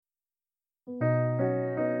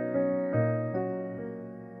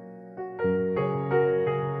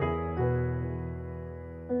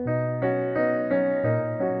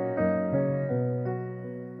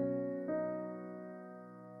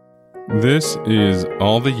This is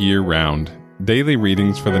All the Year Round, Daily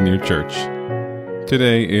Readings for the New Church.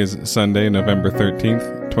 Today is Sunday, November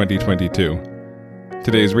 13th, 2022.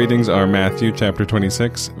 Today's readings are Matthew chapter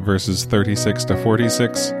 26, verses 36 to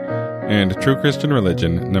 46, and True Christian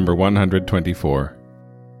Religion, number 124.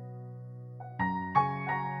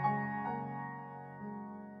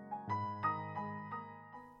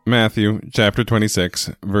 Matthew chapter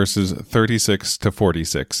 26, verses 36 to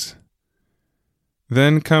 46.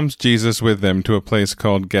 Then comes Jesus with them to a place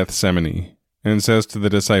called Gethsemane, and says to the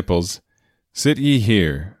disciples, "Sit ye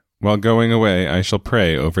here, while going away I shall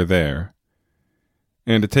pray over there."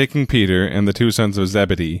 And taking Peter and the two sons of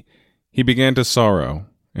Zebedee, he began to sorrow,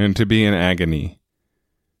 and to be in agony.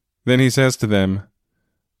 Then he says to them,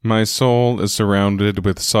 "My soul is surrounded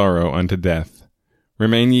with sorrow unto death.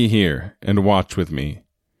 Remain ye here, and watch with me."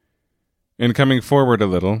 And coming forward a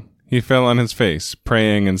little, he fell on his face,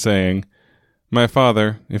 praying and saying, "My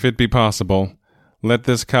Father, if it be possible, let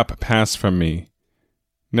this cup pass from me.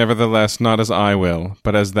 Nevertheless, not as I will,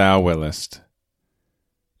 but as thou willest."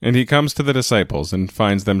 And he comes to the disciples, and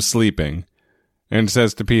finds them sleeping, and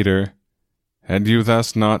says to Peter, "Had you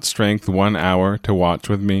thus not strength 1 hour to watch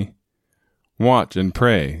with me? Watch and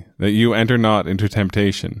pray, that you enter not into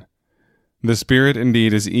temptation. The spirit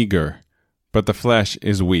indeed is eager, but the flesh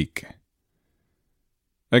is weak."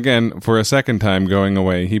 Again, for a second time going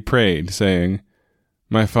away, he prayed, saying,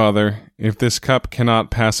 "My Father, if this cup cannot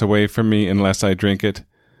pass away from me unless I drink it,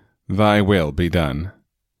 thy will be done."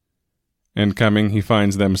 And coming, he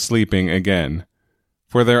finds them sleeping again,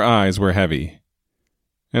 for their eyes were heavy.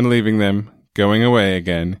 And leaving them, going away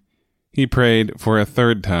again, he prayed for a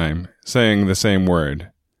third time, saying the same word.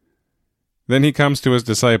 Then he comes to his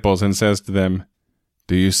disciples and says to them,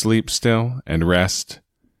 "Do you sleep still and rest?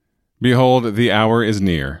 Behold, the hour is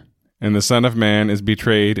near, and the Son of Man is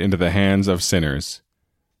betrayed into the hands of sinners.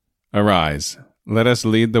 Arise, let us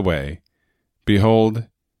lead the way. Behold,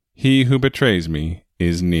 he who betrays me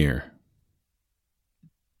is near."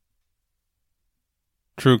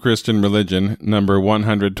 True Christian Religion, number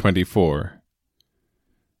 124.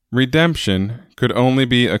 Redemption could only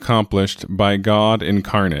be accomplished by God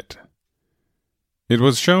incarnate. It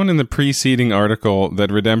was shown in the preceding article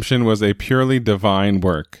that redemption was a purely divine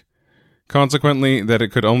work, consequently that it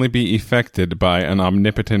could only be effected by an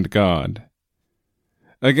omnipotent God.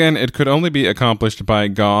 Again, it could only be accomplished by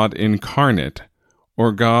God incarnate,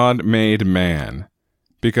 or God made man,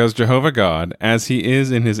 because Jehovah God, as he is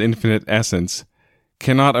in his infinite essence,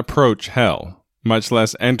 cannot approach hell, much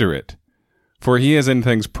less enter it, for he is in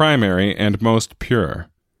things primary and most pure.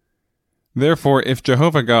 Therefore, if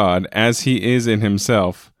Jehovah God, as he is in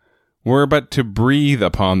himself, were but to breathe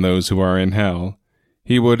upon those who are in hell,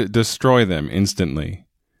 he would destroy them instantly.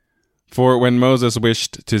 For when Moses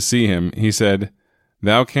wished to see him, he said,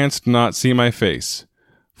 "Thou canst not see my face,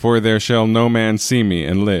 for there shall no man see me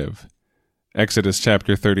and live." Exodus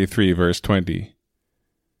chapter 33, verse 20.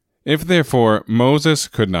 If therefore Moses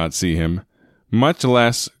could not see him, much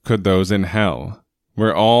less could those in hell,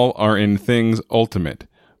 where all are in things ultimate,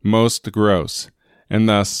 most gross, and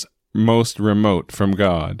thus most remote from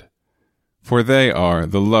God, for they are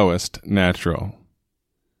the lowest natural.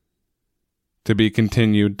 To be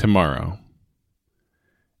continued tomorrow.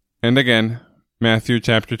 And again, Matthew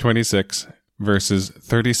chapter 26, verses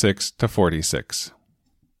 36 to 46.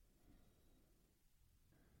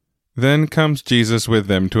 Then comes Jesus with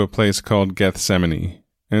them to a place called Gethsemane,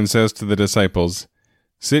 and says to the disciples,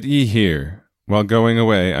 "Sit ye here, while going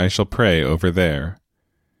away I shall pray over there."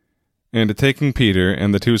 And taking Peter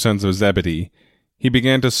and the two sons of Zebedee, he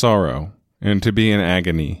began to sorrow, and to be in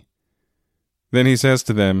agony. Then he says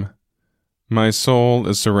to them, "My soul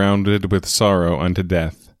is surrounded with sorrow unto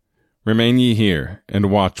death. Remain ye here,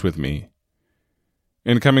 and watch with me."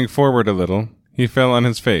 And coming forward a little, he fell on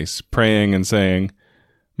his face, praying and saying,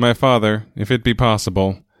 "My Father, if it be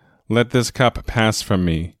possible, let this cup pass from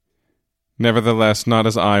me. Nevertheless, not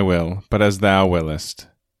as I will, but as thou willest."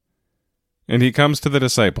 And he comes to the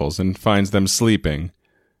disciples, and finds them sleeping,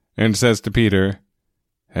 and says to Peter,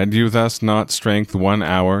 "Had you thus not strength 1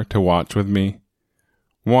 hour to watch with me?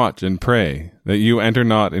 Watch and pray, that you enter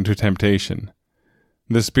not into temptation.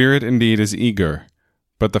 The spirit indeed is eager,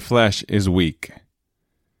 but the flesh is weak."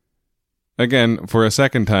 Again, for a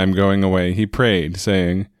second time going away, he prayed,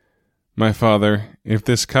 saying, "My Father, if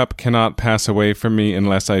this cup cannot pass away from me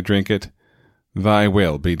unless I drink it, thy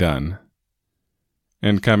will be done."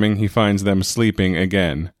 And coming, he finds them sleeping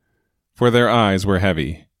again, for their eyes were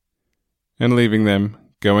heavy. And leaving them,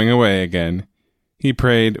 going away again, he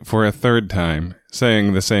prayed for a third time,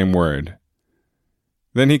 saying the same word.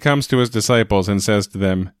 Then he comes to his disciples and says to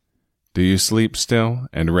them, "Do you sleep still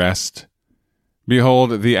and rest?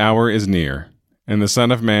 Behold, the hour is near, and the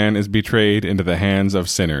Son of Man is betrayed into the hands of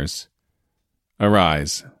sinners.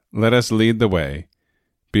 Arise, let us lead the way.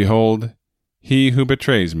 Behold, he who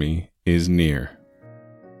betrays me is near.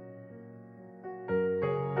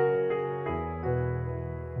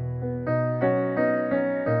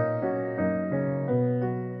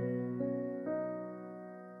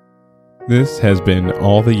 This has been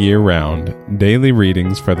All the Year Round, daily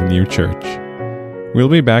readings for the New Church. We'll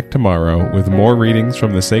be back tomorrow with more readings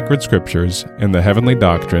from the sacred scriptures and the heavenly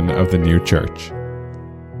doctrine of the New Church.